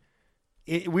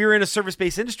were in a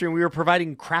service-based industry and we were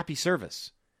providing crappy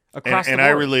service across the board. And I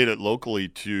relate it locally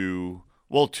to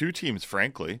two teams,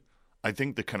 frankly. I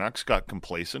think the Canucks got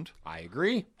complacent. I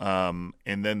agree. And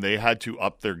then they had to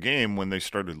up their game when they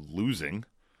started losing.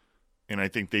 And I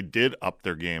think they did up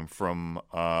their game from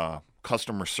a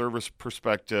customer service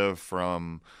perspective,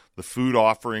 from the food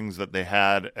offerings that they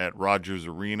had at Rogers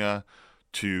Arena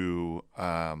to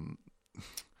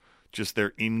just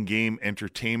their in-game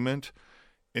entertainment.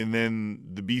 And then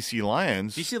the BC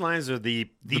Lions. BC Lions are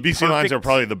the BC Lions are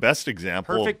probably the best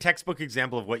example. Perfect textbook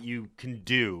example of what you can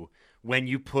do when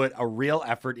you put a real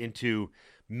effort into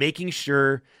making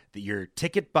sure that your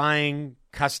ticket buying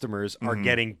customers are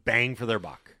getting bang for their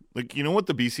buck. Like, you know what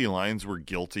the BC Lions were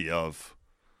guilty of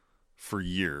for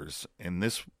years? And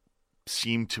this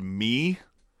seemed to me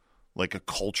like a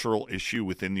cultural issue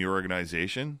within the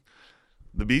organization.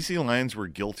 The BC Lions were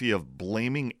guilty of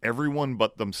blaming everyone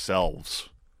but themselves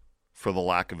for the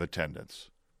lack of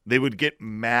attendance. They would get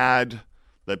mad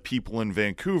that people in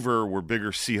Vancouver were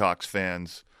bigger Seahawks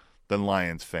fans than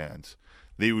Lions fans.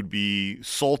 They would be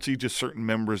salty to certain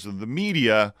members of the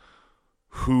media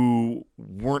who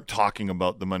weren't talking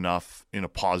about them enough in a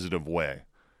positive way.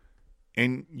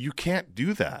 And you can't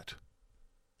do that.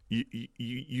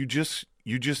 You just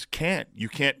can't. You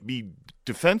can't be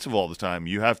defensive all the time.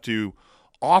 You have to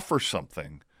offer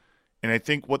something. And I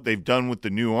think what they've done with the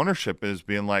new ownership is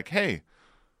being like, hey,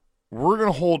 we're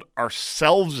going to hold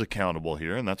ourselves accountable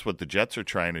here, and that's what the Jets are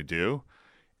trying to do,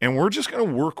 and we're just going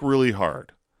to work really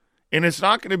hard. And it's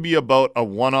not going to be about a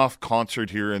one-off concert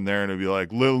here and there and it'll be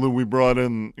like, Lily, we brought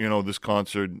in, this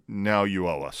concert, now you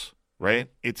owe us, right?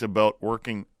 It's about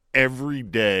working every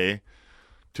day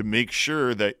to make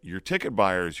sure that your ticket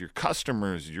buyers, your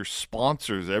customers, your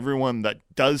sponsors, everyone that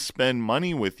does spend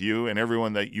money with you and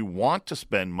everyone that you want to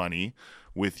spend money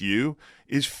with you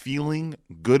is feeling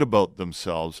good about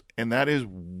themselves. And that is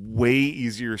way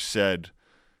easier said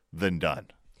than done.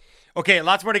 Okay,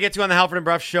 lots more to get to on the Halford and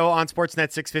Bruff Show on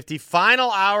Sportsnet 650. Final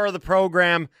hour of the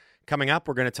program coming up.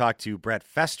 We're going to talk to Brett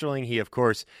Festerling. He, of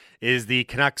course, is the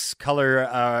Canucks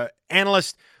color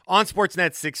analyst on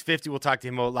Sportsnet 650. We'll talk to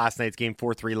him about last night's game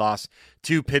 4-3 loss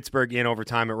to Pittsburgh in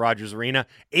overtime at Rogers Arena.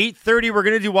 8:30, we're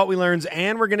going to do What We Learned,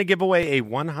 and we're going to give away a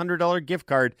 $100 gift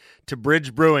card to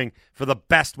Bridge Brewing for the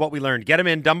best What We Learned. Get them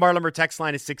in. Dunbar Lumber text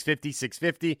line is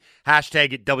 650-650.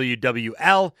 Hashtag it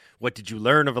WWL. What did you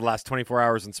learn over the last 24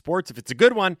 hours in sports? If it's a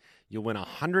good one, you'll win a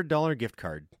 $100 gift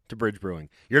card to Bridge Brewing.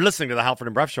 You're listening to the Halford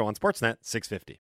and Bruff Show on Sportsnet 650.